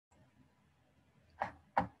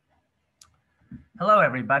Hello,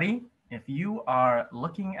 everybody. If you are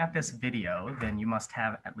looking at this video, then you must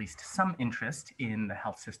have at least some interest in the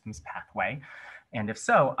health systems pathway. And if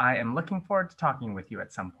so, I am looking forward to talking with you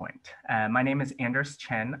at some point. My name is Anders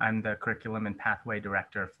Chen. I'm the Curriculum and Pathway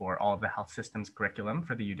Director for all of the health systems curriculum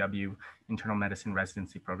for the UW Internal Medicine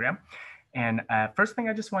Residency Program. And first thing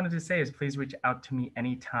I just wanted to say is please reach out to me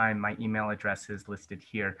anytime. My email address is listed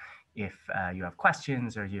here if you have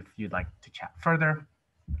questions or if you'd like to chat further.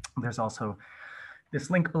 There's also this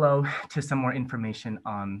link below to some more information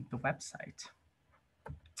on the website.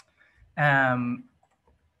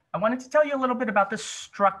 I wanted to tell you a little bit about the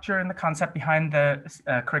structure and the concept behind the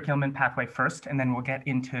curriculum and pathway first, and then we'll get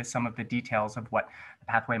into some of the details of what the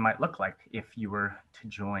pathway might look like if you were to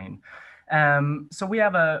join. So we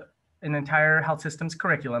have an entire health systems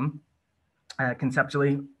curriculum.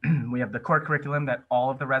 Conceptually, we have the core curriculum that all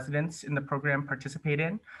of the residents in the program participate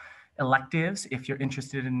in. Electives, if you're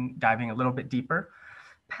interested in diving a little bit deeper.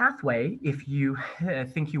 Pathway, if you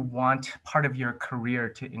think you want part of your career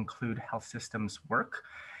to include health systems work.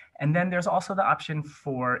 And then there's also the option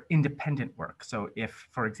for independent work. So if,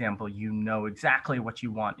 for example, you know exactly what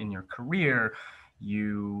you want in your career,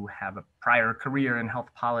 you have a prior career in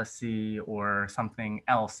health policy or something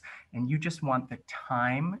else, and you just want the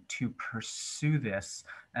time to pursue this,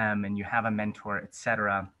 and you have a mentor,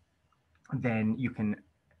 etc., then you can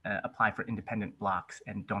apply for independent blocks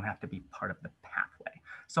and don't have to be part of the pathway.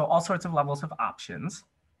 So all sorts of levels of options.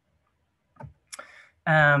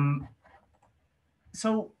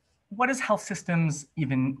 So what does health systems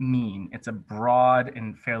even mean? It's a broad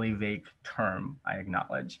and fairly vague term, I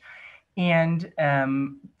acknowledge. And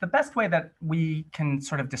the best way that we can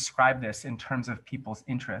sort of describe this in terms of people's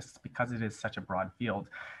interests, because it is such a broad field,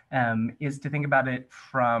 is to think about it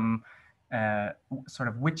from sort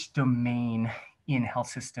of which domain in health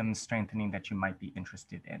systems strengthening that you might be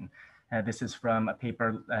interested in. This is from a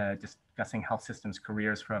paper discussing health systems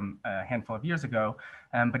careers from a handful of years ago.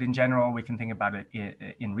 But in general, we can think about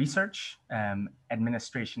it in research,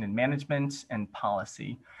 administration and management, and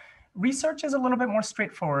policy. Research is a little bit more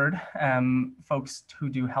straightforward. Folks who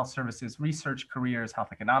do health services research careers, health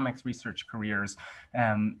economics research careers,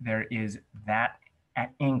 there is that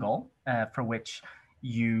angle for which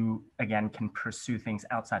you, again, can pursue things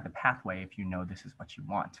outside the pathway if you know this is what you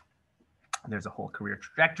want. There's a whole career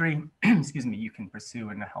trajectory, excuse me, you can pursue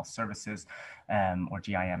in a health services or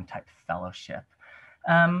GIM type fellowship.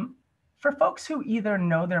 For folks who either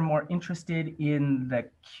know they're more interested in the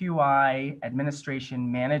QI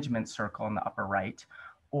administration management circle in the upper right,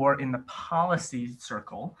 or in the policy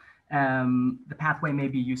circle, the pathway may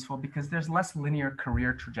be useful because there's less linear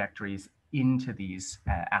career trajectories into these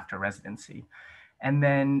after residency. And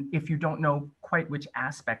then if you don't know quite which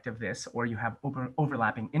aspect of this, or you have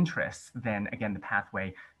overlapping interests, then again, the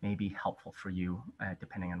pathway may be helpful for you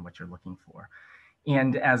depending on what you're looking for.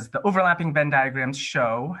 And as the overlapping Venn diagrams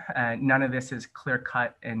show, none of this is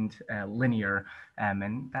clear-cut and linear.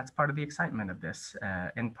 And that's part of the excitement of this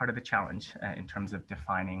and part of the challenge in terms of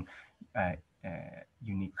defining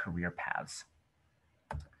unique career paths.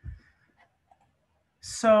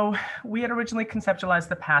 So we had originally conceptualized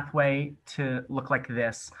the pathway to look like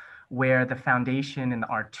this, where the foundation in the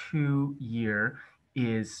R2 year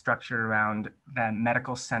is structured around the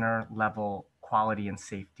medical center level quality and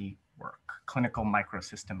safety work, clinical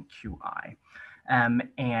microsystem QI.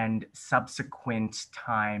 And subsequent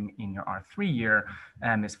time in your R3 year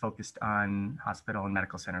is focused on hospital and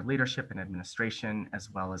medical center leadership and administration, as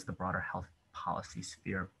well as the broader health policy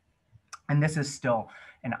sphere. And this is still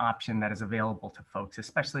an option that is available to folks,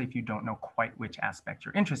 especially if you don't know quite which aspect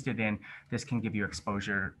you're interested in. This can give you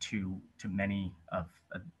exposure to many of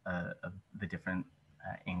the different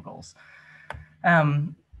angles.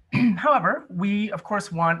 However, we of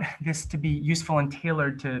course want this to be useful and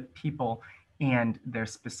tailored to people and their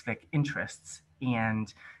specific interests.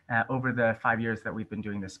 And over the 5 years that we've been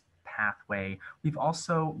doing this pathway, we've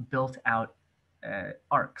also built out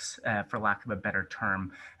arcs, for lack of a better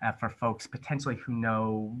term, for folks potentially who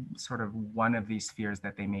know sort of one of these spheres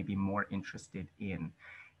that they may be more interested in.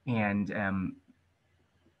 And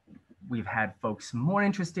we've had folks more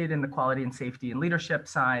interested in the quality and safety and leadership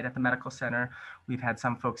side at the medical center. We've had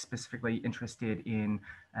some folks specifically interested in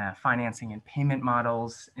financing and payment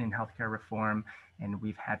models in healthcare reform. And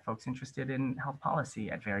we've had folks interested in health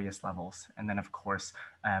policy at various levels. And then of course,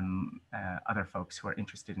 other folks who are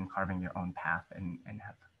interested in carving their own path and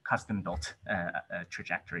have custom built a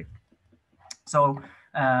trajectory. So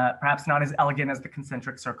perhaps not as elegant as the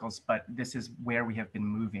concentric circles, but this is where we have been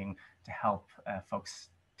moving to help folks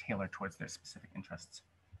tailor towards their specific interests.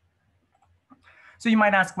 So you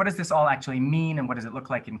might ask, what does this all actually mean and what does it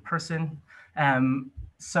look like in person?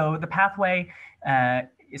 So the pathway,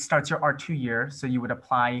 it starts your R2 year. So you would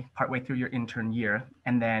apply partway through your intern year,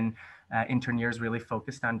 and then intern year is really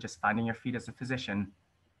focused on just finding your feet as a physician.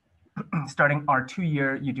 Starting R2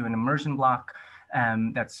 year, you do an immersion block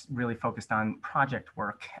that's really focused on project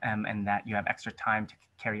work and that you have extra time to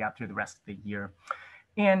carry out through the rest of the year.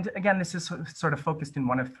 And again, this is sort of focused in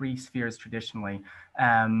one of three spheres traditionally.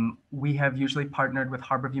 We have usually partnered with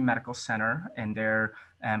Harborview Medical Center and their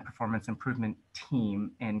performance improvement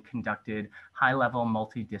team and conducted high-level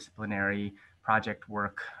multidisciplinary project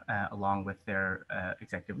work along with their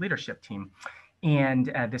executive leadership team. And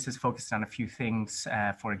this is focused on a few things.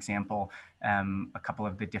 For example, a couple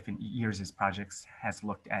of the different years' projects has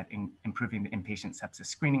looked at improving the inpatient sepsis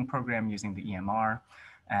screening program using the EMR,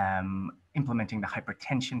 implementing the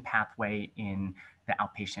hypertension pathway in the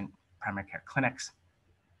outpatient primary care clinics,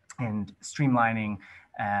 and streamlining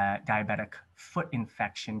diabetic foot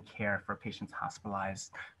infection care for patients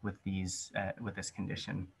hospitalized with this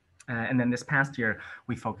condition. And then this past year,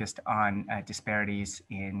 we focused on disparities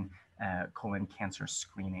in colon cancer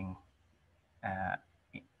screening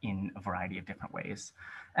in a variety of different ways.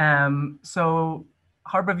 So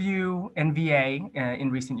Harborview and VA in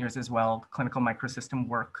recent years as well, clinical microsystem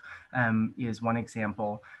work is one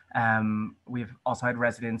example. We've also had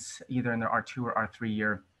residents either in their R2 or R3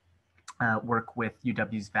 year work with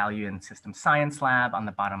UW's Value and System Science Lab on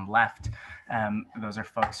the bottom left. Those are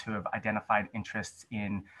folks who have identified interests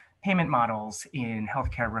in payment models, in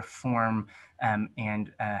healthcare reform,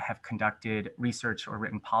 and have conducted research or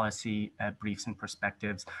written policy briefs and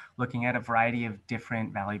perspectives, looking at a variety of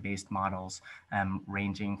different value-based models,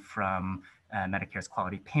 ranging from Medicare's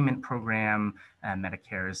quality payment program,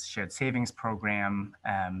 Medicare's shared savings program,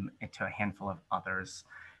 to a handful of others.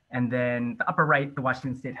 And then the upper right, the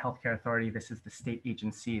Washington State Healthcare Authority. This is the state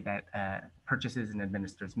agency that purchases and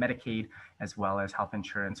administers Medicaid, as well as health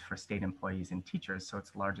insurance for state employees and teachers. So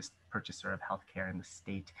it's the largest purchaser of healthcare in the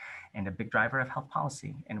state and a big driver of health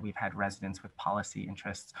policy. And we've had residents with policy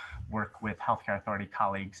interests work with healthcare authority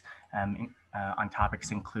colleagues on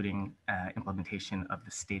topics including implementation of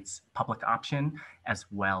the state's public option, as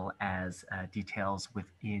well as details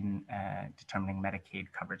within determining Medicaid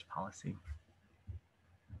coverage policy.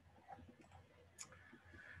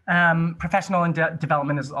 Professional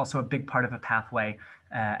development is also a big part of a pathway.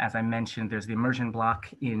 As I mentioned, there's the immersion block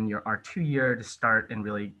in your R2 year to start and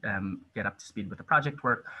really get up to speed with the project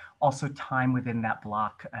work. Also time within that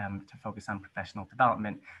block to focus on professional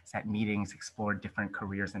development, set meetings, explore different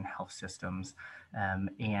careers in health systems.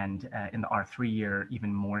 And in the R3 year,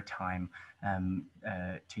 even more time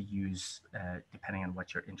to use depending on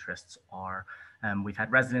what your interests are. We've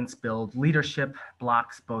had residents build leadership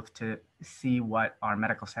blocks, both to see what our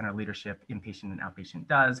medical center leadership, inpatient and outpatient,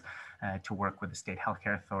 does, to work with the state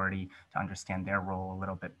healthcare authority, to understand their role a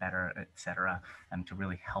little bit better, et cetera, to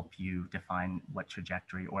really help you define what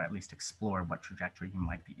trajectory, or at least explore what trajectory you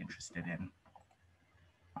might be interested in.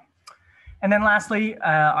 And then lastly,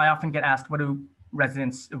 I often get asked, what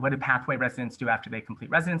do pathway residents do after they complete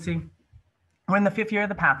residency? We're in the 5th year of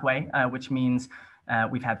the pathway, which means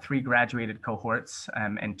we've had 3 graduated cohorts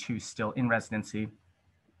and 2 still in residency.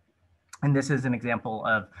 And this is an example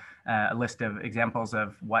of a list of examples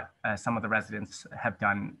of what some of the residents have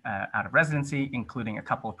done out of residency, including a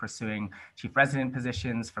couple pursuing chief resident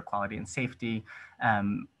positions for quality and safety,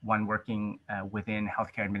 one working within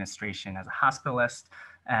healthcare administration as a hospitalist,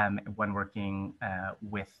 one working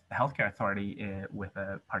with the healthcare authority with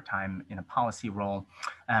a part-time in a policy role.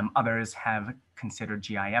 Others have considered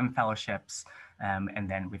GIM fellowships, and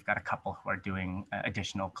then we've got a couple who are doing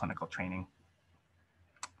additional clinical training.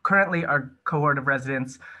 Currently, our cohort of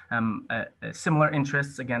residents, similar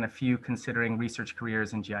interests, again, a few considering research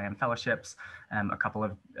careers and GIM fellowships. A couple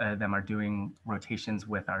of them are doing rotations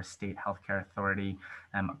with our state healthcare authority,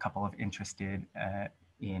 a couple of interested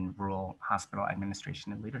in rural hospital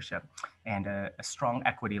administration and leadership. And a strong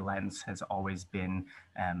equity lens has always been,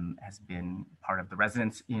 part of the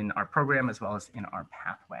residents in our program as well as in our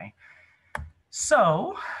pathway.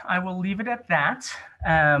 So I will leave it at that.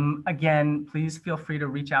 Again, please feel free to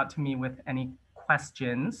reach out to me with any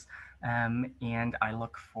questions, and I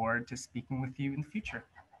look forward to speaking with you in the future.